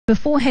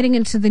Before heading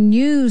into the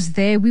news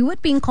there, we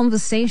would be in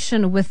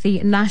conversation with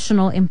the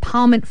National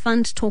Empowerment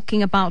Fund,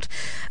 talking about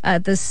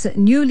this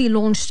newly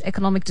launched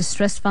economic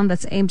distress fund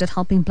that's aimed at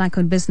helping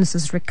black-owned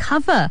businesses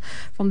recover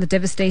from the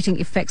devastating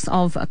effects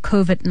of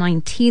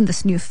COVID-19.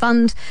 This new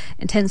fund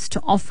intends to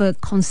offer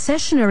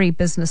concessionary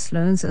business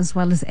loans as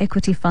well as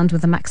equity fund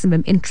with a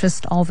maximum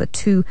interest of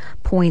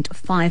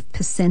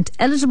 2.5%.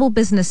 Eligible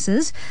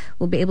businesses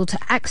will be able to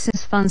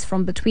access funds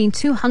from between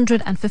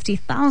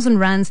 250,000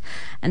 rands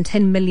and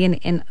 10 million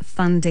in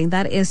funding.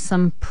 That is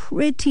some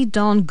pretty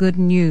darn good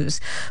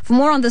news. For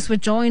more on this, we're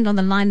joined on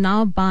the line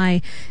now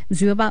by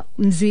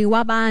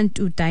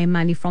Mziwabantu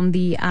Dayimani from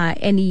the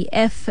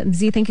NEF.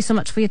 Mzi, thank you so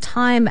much for your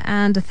time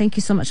and thank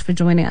you so much for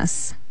joining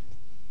us.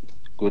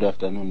 Good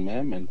afternoon,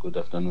 ma'am, and good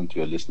afternoon to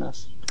your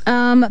listeners.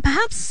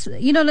 Perhaps,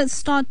 let's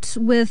start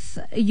with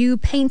you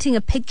painting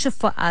a picture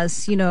for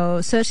us,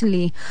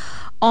 certainly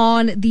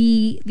on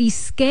the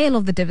scale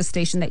of the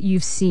devastation that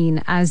you've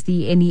seen as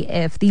the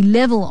NEF, the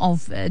level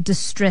of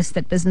distress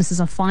that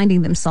businesses are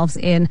finding themselves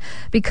in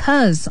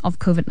because of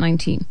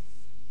COVID-19.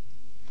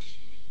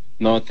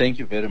 No, thank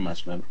you very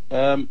much, ma'am.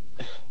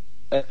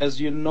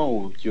 As you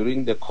know,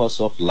 during the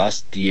course of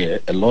last year,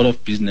 a lot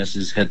of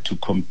businesses had to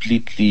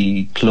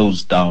completely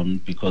close down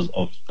because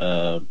of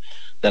the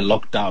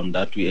lockdown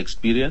that we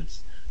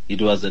experienced.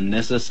 It was a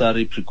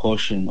necessary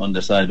precaution on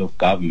the side of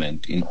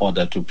government in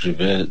order to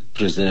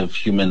preserve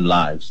human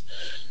lives.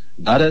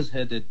 That has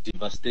had a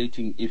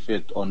devastating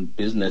effect on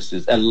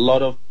businesses. A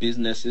lot of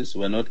businesses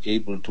were not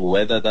able to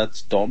weather that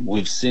storm.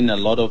 We've seen a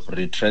lot of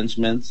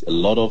retrenchments. A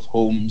lot of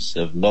homes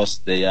have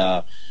lost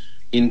their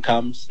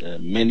incomes.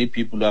 Many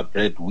people are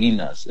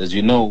breadwinners. As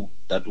you know,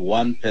 that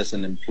one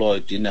person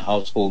employed in a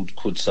household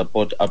could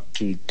support up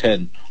to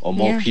 10 or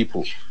more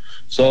people.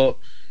 So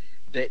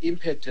the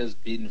impact has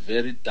been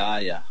very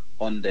dire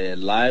on the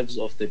lives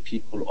of the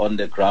people on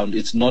the ground.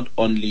 It's not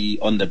only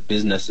on the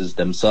businesses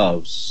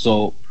themselves.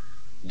 So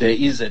there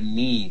is a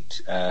need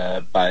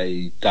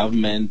by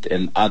government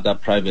and other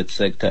private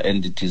sector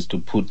entities to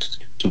put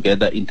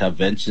together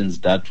interventions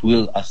that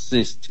will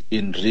assist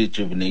in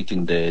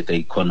rejuvenating the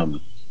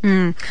economy.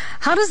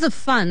 How does the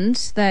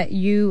fund that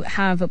you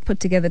have put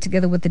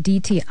together with the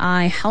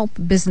DTI, help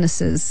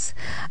businesses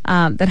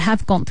that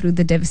have gone through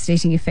the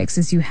devastating effects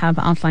as you have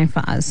outlined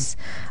for us?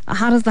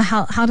 How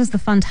does the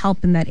fund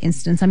help in that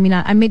instance? I mean,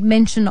 I made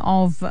mention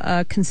of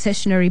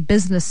concessionary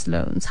business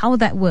loans. How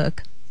would that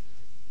work?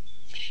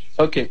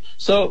 Okay,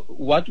 so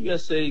what we are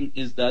saying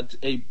is that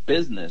a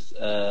business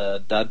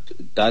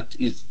that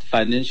is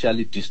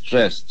financially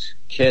distressed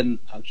can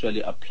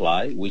actually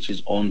apply, which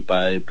is owned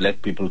by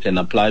black people, can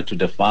apply to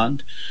the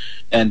fund.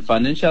 And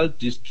financial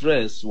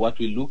distress, what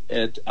we look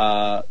at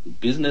are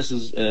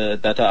businesses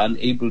that are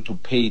unable to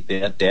pay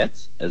their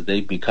debts as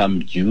they become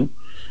due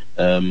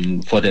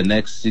for the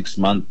next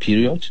 6-month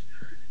period.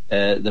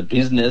 The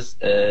business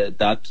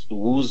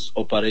whose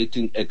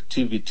operating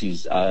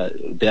activities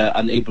they are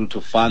unable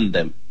to fund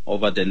them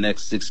over the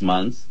next 6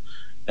 months,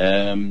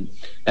 and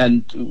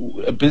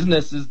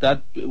businesses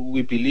that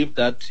we believe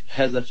that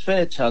has a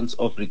fair chance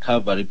of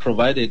recovery,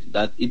 provided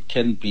that it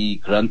can be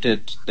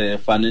granted the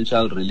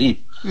financial relief.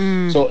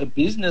 So a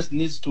business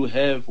needs to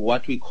have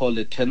what we call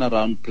a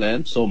turnaround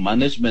plan. So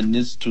management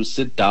needs to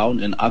sit down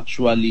and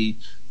actually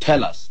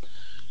tell us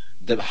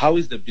how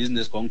is the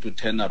business going to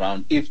turn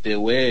around if they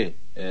were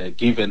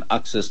given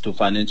access to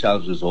financial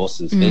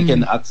resources. They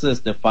can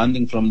access the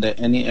funding from the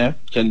NEF,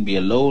 can be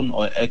a loan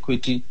or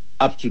equity,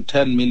 up to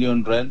 10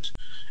 million rand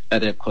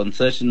at a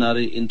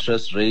concessionary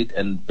interest rate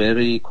and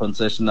very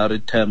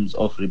concessionary terms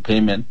of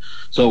repayment.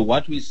 So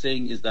what we're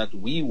saying is that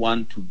we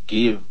want to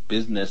give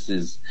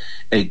businesses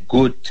a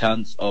good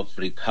chance of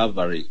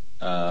recovery,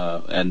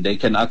 and they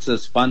can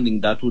access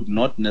funding that would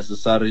not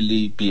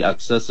necessarily be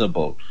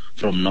accessible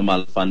from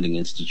normal funding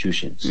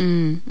institutions.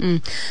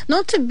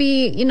 Not to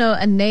be,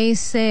 a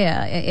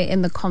naysayer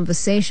in the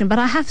conversation, but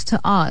I have to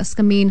ask,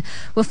 I mean,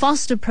 we're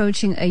fast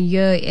approaching a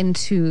year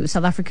into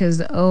South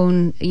Africa's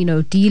own,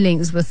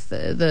 dealings with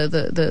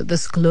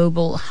this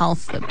global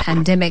health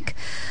pandemic.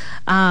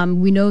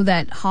 We know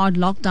that hard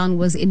lockdown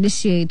was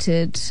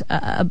initiated,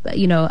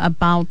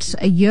 about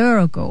a year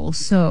ago or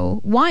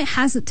so. Why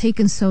has it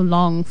taken so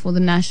long for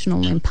the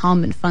National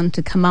Empowerment Fund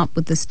to come up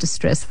with this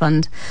distress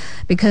fund?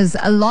 Because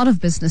a lot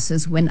of businesses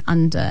went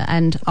under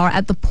and are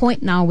at the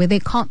point now where they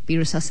can't be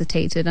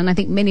resuscitated. And I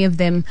think many of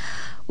them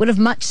would have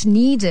much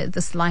needed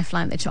this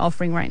lifeline that you're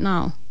offering right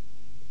now.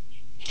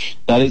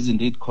 That is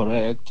indeed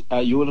correct.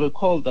 You will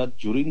recall that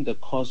during the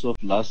course of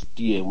last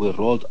year, we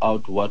rolled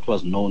out what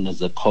was known as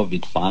the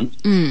COVID Fund.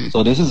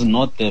 So this is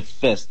not the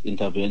first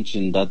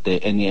intervention that the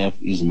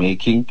NEF is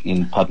making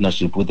in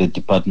partnership with the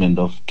Department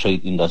of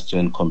Trade, Industry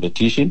and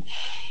Competition.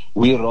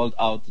 We rolled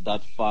out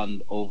that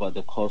fund over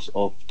the course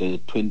of the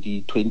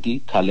 2020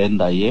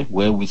 calendar year,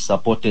 where we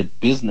supported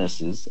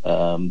businesses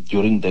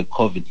during the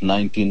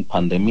COVID-19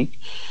 pandemic.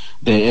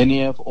 The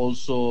NEF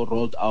also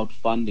rolled out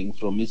funding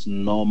from its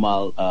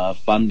normal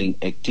funding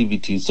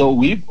activities. So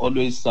we've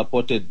always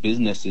supported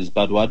businesses,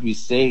 but what we're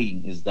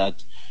saying is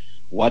that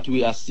what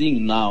we are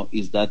seeing now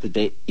is that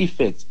the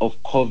effects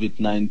of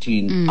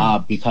COVID-19 are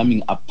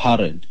becoming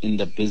apparent in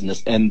the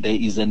business, and there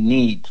is a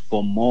need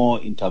for more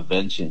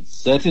interventions.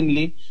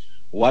 Certainly,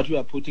 what we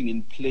are putting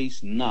in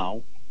place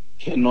now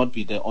cannot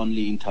be the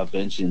only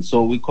intervention.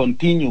 So we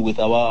continue with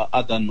our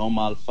other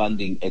normal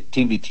funding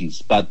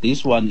activities, but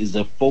this one is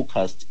a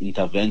focused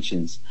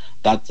interventions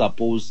that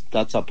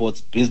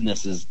supports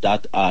businesses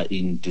that are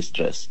in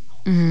distress.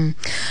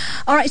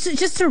 All right, so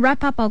just to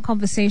wrap up our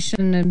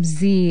conversation,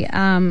 Mzi,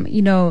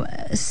 in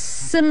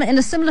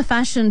a similar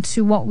fashion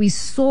to what we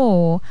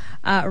saw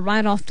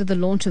right after the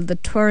launch of the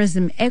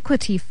Tourism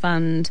Equity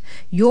Fund,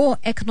 your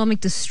Economic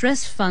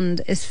Distress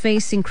Fund is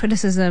facing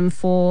criticism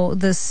for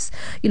this,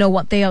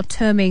 what they are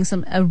terming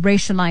a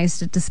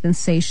racialized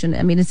dispensation.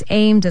 I mean, it's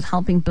aimed at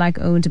helping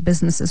black-owned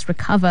businesses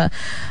recover.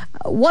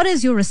 What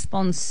is your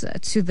response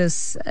to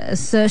this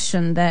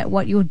assertion that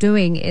what you're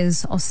doing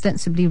is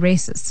ostensibly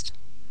racist?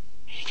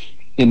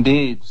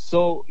 Indeed.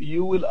 So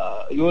you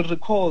will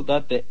recall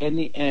that the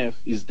NEF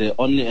is the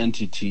only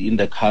entity in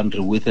the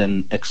country with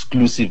an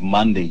exclusive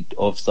mandate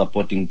of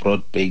supporting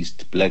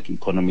broad-based black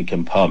economic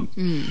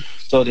empowerment.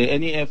 So the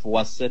NEF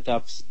was set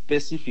up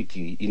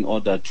specifically in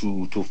order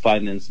to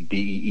finance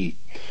BEE.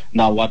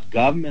 Now, what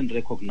government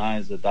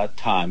recognized at that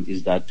time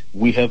is that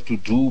we have to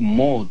do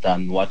more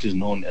than what is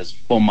known as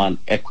formal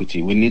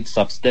equity. We need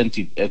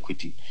substantive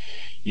equity.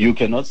 You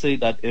cannot say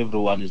that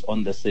everyone is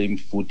on the same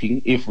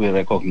footing if we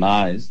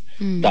recognize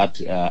that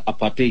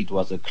apartheid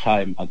was a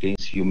crime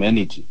against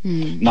humanity.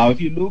 Now,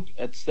 if you look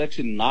at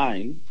Section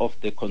 9 of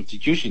the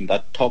Constitution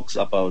that talks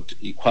about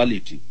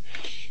equality,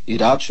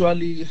 it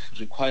actually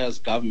requires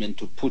government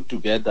to put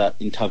together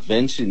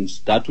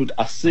interventions that would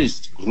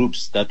assist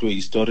groups that were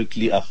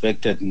historically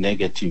affected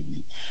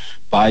negatively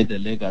by the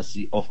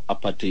legacy of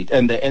apartheid.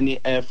 And the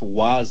NEF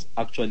was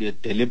actually a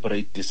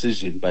deliberate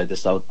decision by the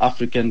South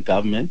African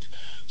government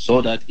so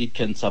that it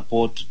can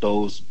support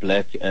those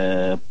black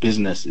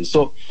businesses.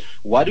 So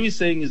what we're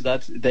saying is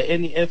that the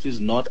NEF is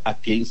not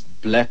against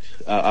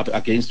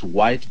against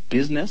white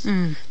business,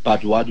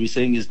 but what we're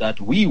saying is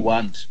that we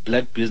want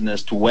black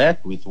business to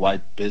work with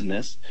white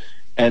business.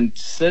 And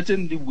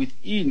certainly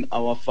within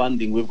our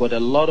funding, we've got a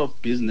lot of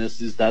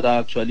businesses that are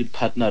actually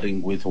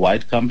partnering with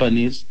white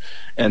companies,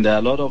 and there are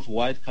a lot of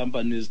white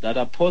companies that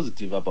are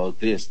positive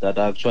about this, that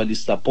are actually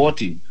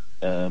supporting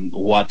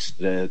what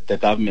the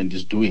government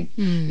is doing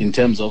in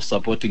terms of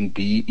supporting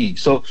BEE.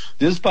 So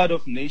this is part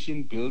of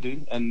nation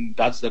building, and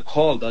that's the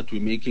call that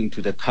we're making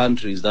to the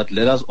countries, that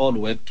let us all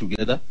work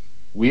together.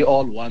 We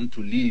all want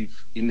to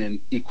live in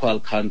an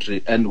equal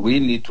country, and we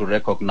need to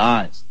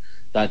recognize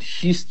that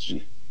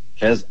history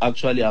has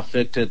actually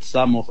affected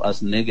some of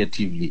us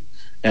negatively,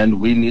 and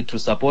we need to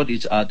support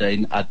each other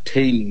in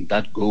attaining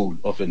that goal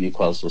of an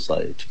equal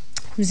society.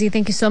 Mzi,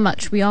 thank you so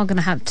much. We are going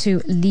to have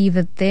to leave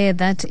it there.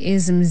 That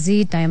is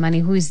Mziwabantu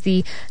Dayimani, who is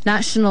the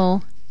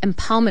National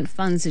Empowerment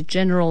Fund's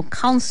General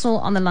Counsel,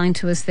 on the line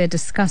to us. They're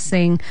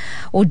discussing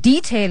or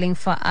detailing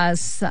for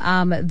us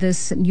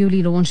this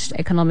newly launched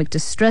Economic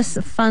Distress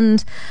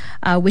Fund,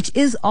 which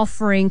is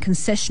offering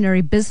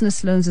concessionary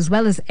business loans as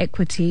well as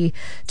equity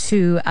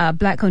to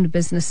black-owned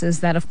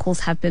businesses that, of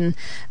course, have been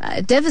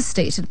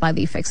devastated by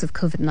the effects of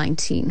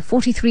COVID-19.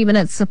 43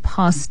 minutes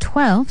past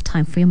 12.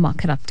 Time for your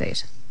market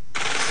update.